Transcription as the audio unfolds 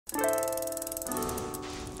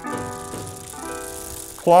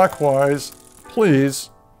clockwise,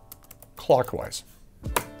 please, clockwise.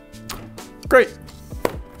 Great.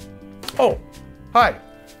 Oh, hi.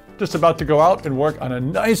 Just about to go out and work on a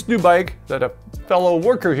nice new bike that a fellow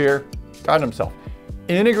worker here got himself.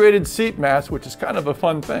 Integrated seat mast, which is kind of a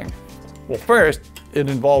fun thing. Well, first, it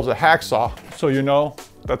involves a hacksaw, so you know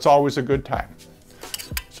that's always a good time.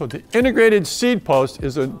 So the integrated seat post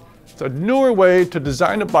is it's a newer way to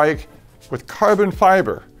design a bike with carbon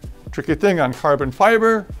fiber. Tricky thing on carbon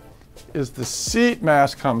fiber is the seat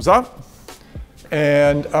mast comes up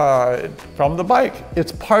and from the bike.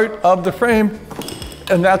 It's part of the frame,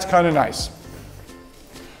 and that's kind of nice.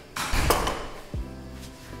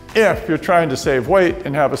 If you're trying to save weight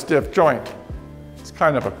and have a stiff joint, it's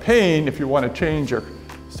kind of a pain if you want to change your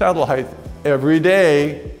saddle height every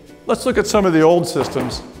day. Let's look at some of the old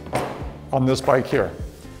systems on this bike here.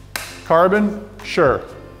 Carbon, sure.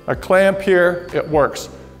 A clamp here, it works.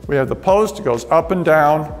 We have the post, it goes up and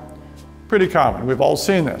down. Pretty common, we've all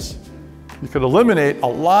seen this. You could eliminate a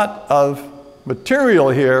lot of material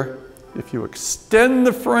here if you extend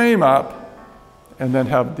the frame up and then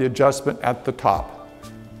have the adjustment at the top.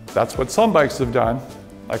 That's what some bikes have done,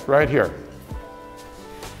 like right here.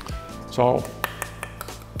 So,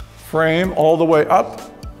 frame all the way up.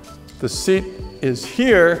 The seat is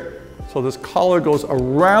here, so this collar goes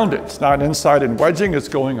around it. It's not inside and wedging, it's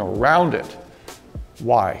going around it.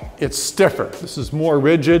 Why? It's stiffer. This is more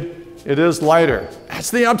rigid. It is lighter. That's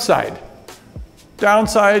the upside.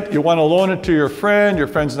 Downside, you want to loan it to your friend. Your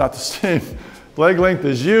friend's not the same leg length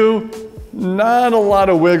as you. Not a lot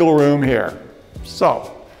of wiggle room here.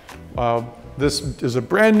 So, this is a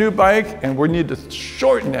brand new bike, and we need to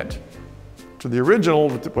shorten it to the original,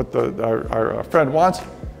 what our friend wants,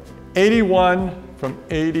 81 from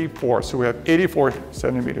 84. So we have 84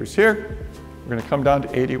 centimeters here. We're going to come down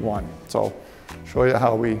to 81. So show you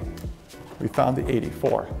how we found the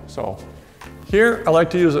 84. So here I like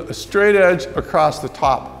to use a straight edge across the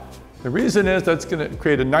top. The reason is that's going to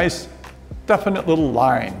create a nice, definite little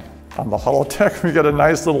line. On the Holotech, we get a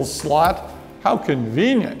nice little slot. How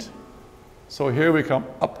convenient. So here we come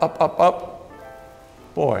up, up, up, up.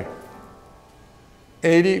 Boy,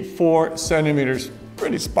 84 centimeters,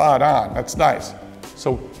 pretty spot on, that's nice.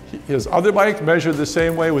 So his other bike measured the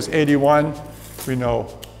same way, was 81. We know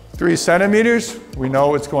 3 centimeters, we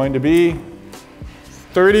know it's going to be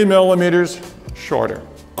 30 millimeters shorter.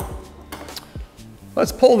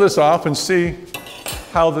 Let's pull this off and see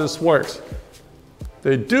how this works.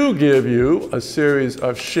 They do give you a series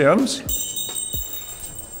of shims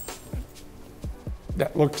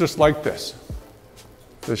that look just like this.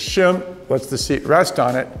 The shim lets the seat rest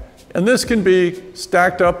on it, and this can be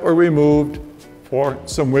stacked up or removed for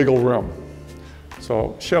some wiggle room.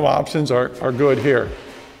 So shim options are good here.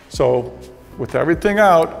 So with everything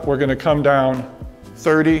out, we're going to come down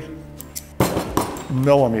 30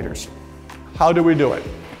 millimeters. How do we do it?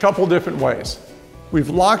 A couple different ways. We've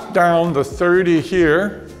locked down the 30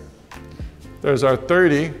 here. There's our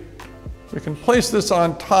 30. We can place this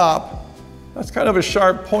on top. That's kind of a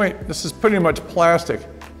sharp point. This is pretty much plastic.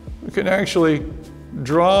 We can actually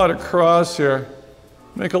draw it across here,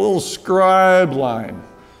 make a little scribe line.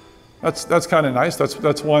 That's kind of nice.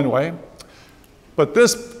 That's one way. But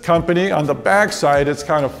this company on the back side, it's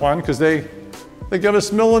kind of fun because they give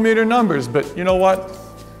us millimeter numbers. But you know what?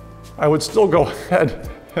 I would still go ahead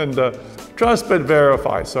and trust but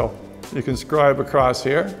verify. So you can scribe across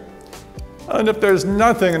here. And if there's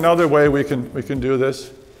nothing, another way we can do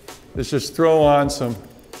this is just throw on some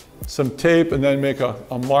tape and then make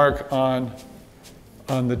a mark on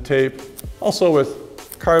the tape. Also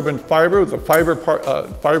with carbon fiber, the fiber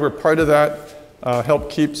part of that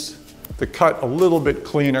keeps the cut a little bit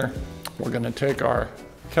cleaner. We're going to take our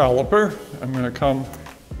caliper. I'm going to come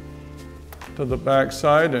to the back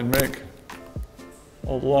side and make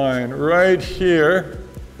a line right here.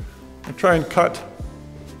 And try and cut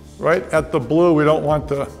right at the blue. We don't want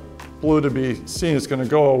the blue to be seen. It's going to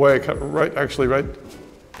go away. Cut right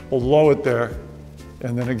below it there.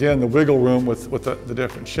 And then again, the wiggle room with the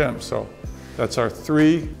different shims. So that's our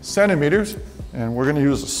 3 centimeters. And we're going to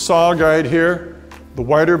use a saw guide here. The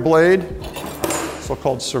wider blade,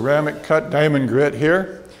 so-called ceramic cut diamond grit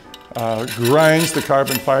here, grinds the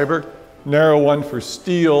carbon fiber. Narrow one for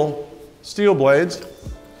steel blades.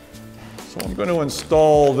 So I'm going to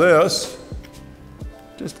install this.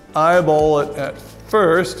 Just eyeball it at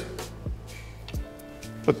first.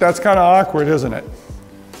 But that's kind of awkward, isn't it?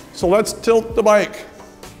 So let's tilt the bike.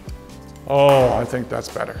 Oh, I think that's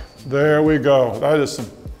better. There we go. That is some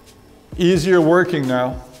easier working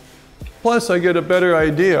now. Plus, I get a better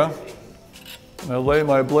idea. When I lay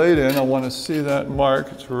my blade in, I want to see that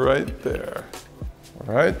mark. It's right there.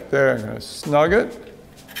 Right there, I'm gonna snug it.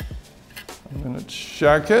 I'm gonna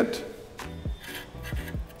check it.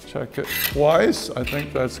 Check it twice, I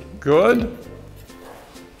think that's good.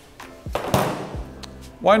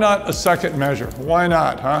 Why not a second measure? Why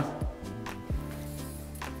not, huh?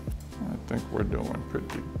 I think we're doing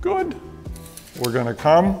pretty good. We're gonna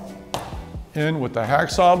come in with the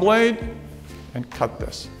hacksaw blade and cut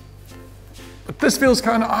this. But this feels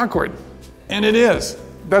kind of awkward, and it is.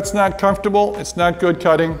 That's not comfortable, it's not good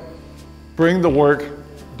cutting. Bring the work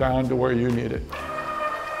down to where you need it.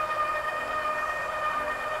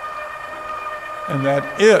 And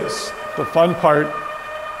that is the fun part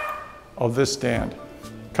of this stand.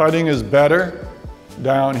 Cutting is better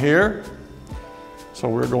down here. So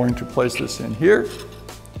we're going to place this in here,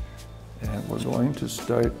 and we're going to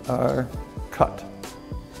start our cut.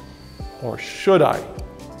 Or should I?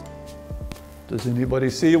 Does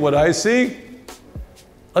anybody see what I see?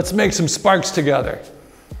 Let's make some sparks together.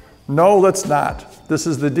 No, let's not. This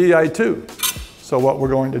is the Di2. So what we're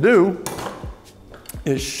going to do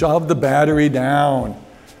is shove the battery down.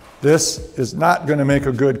 This is not going to make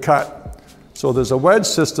a good cut. So there's a wedge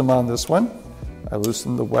system on this one. I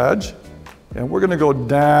loosen the wedge, and we're going to go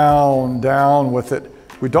down, down with it.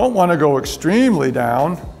 We don't want to go extremely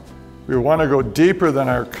down. We want to go deeper than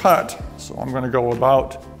our cut. So I'm going to go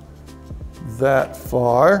about that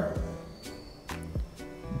far.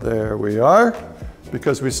 There we are,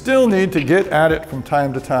 because we still need to get at it from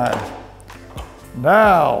time to time.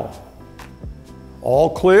 Now, all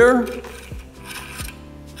clear.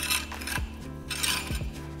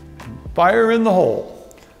 Fire in the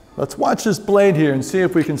hole. Let's watch this blade here and see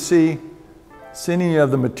if we can see any of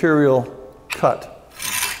the material cut.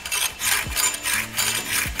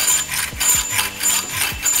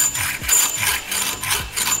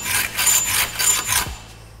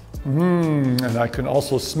 And I can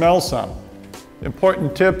also smell some.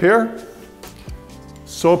 Important tip here,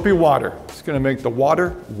 soapy water. It's going to make the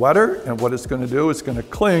water wetter, and what it's going to do, it's going to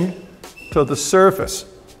cling to the surface.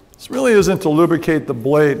 This really isn't to lubricate the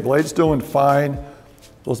blade. Blade's doing fine.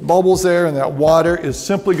 Those bubbles there and that water is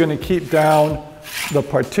simply going to keep down the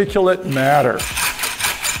particulate matter.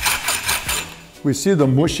 We see the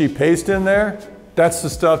mushy paste in there. That's the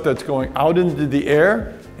stuff that's going out into the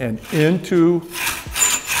air and into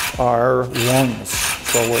our lungs.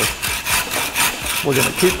 So we're going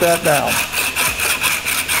to keep that down.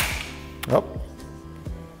 Up.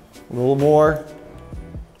 A little more.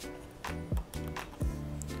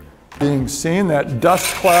 Being seen, that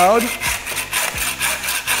dust cloud.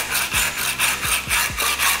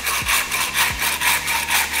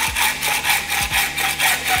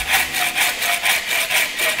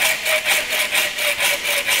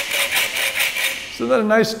 Isn't that a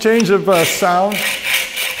nice change of sound?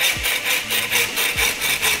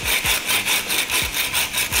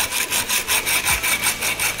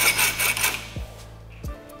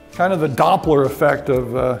 Kind of the Doppler effect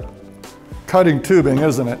of cutting tubing,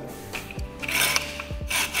 isn't it?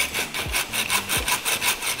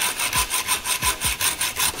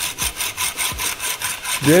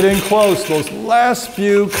 Getting close. Those last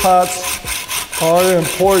few cuts are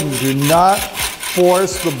important. Do not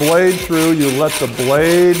force the blade through. You let the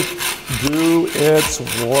blade do its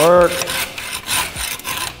work.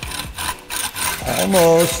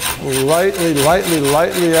 Almost lightly, lightly,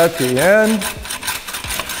 lightly at the end.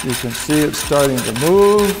 You can see it starting to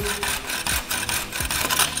move.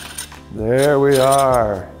 There we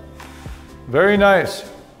are. Very nice.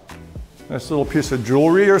 Nice little piece of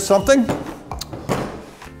jewelry or something.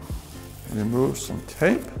 Remove some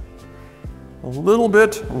tape. A little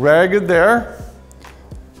bit ragged there.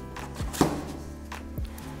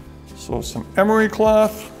 So some emery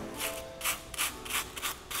cloth.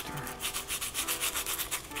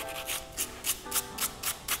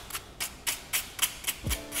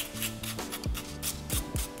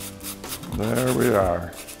 There we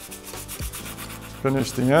are.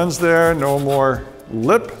 Finish the ends there. No more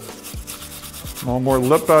lip. No more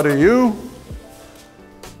lip out of you.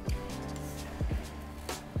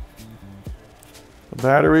 The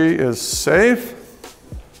battery is safe.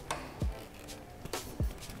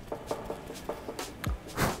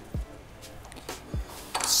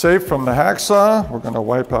 Safe from the hacksaw. We're going to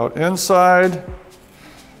wipe out inside.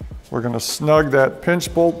 We're going to snug that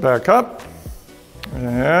pinch bolt back up.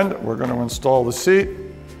 And we're going to install the seat.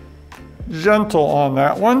 Gentle on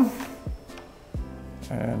that one.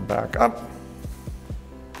 And back up.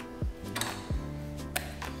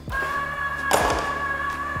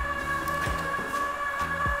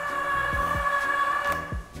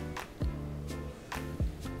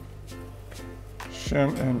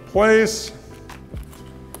 Shim in place.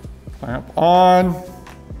 Clamp on.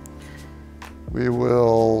 We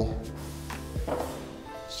will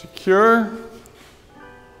secure.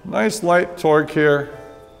 Nice light torque here.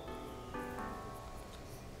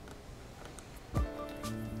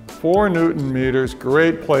 4 Newton meters,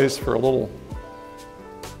 great place for a little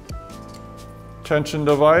tension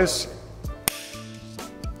device.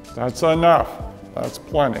 That's enough. That's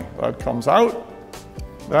plenty. That comes out.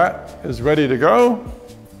 That is ready to go.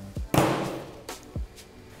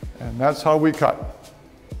 And that's how we cut.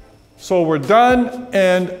 So we're done,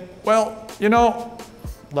 and well, you know,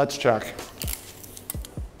 let's check.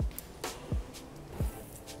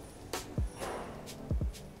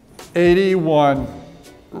 '81,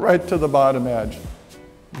 right to the bottom edge.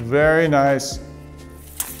 Very nice.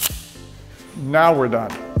 Now we're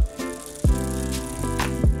done.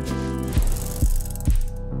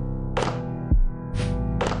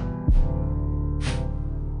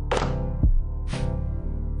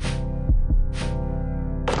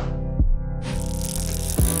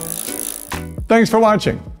 Thanks for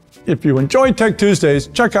watching. If you enjoyed Tech Tuesdays,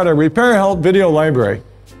 check out our Repair Help video library,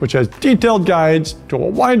 which has detailed guides to a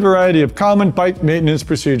wide variety of common bike maintenance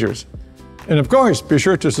procedures. And of course, be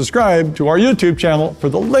sure to subscribe to our YouTube channel for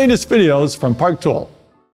the latest videos from Park Tool.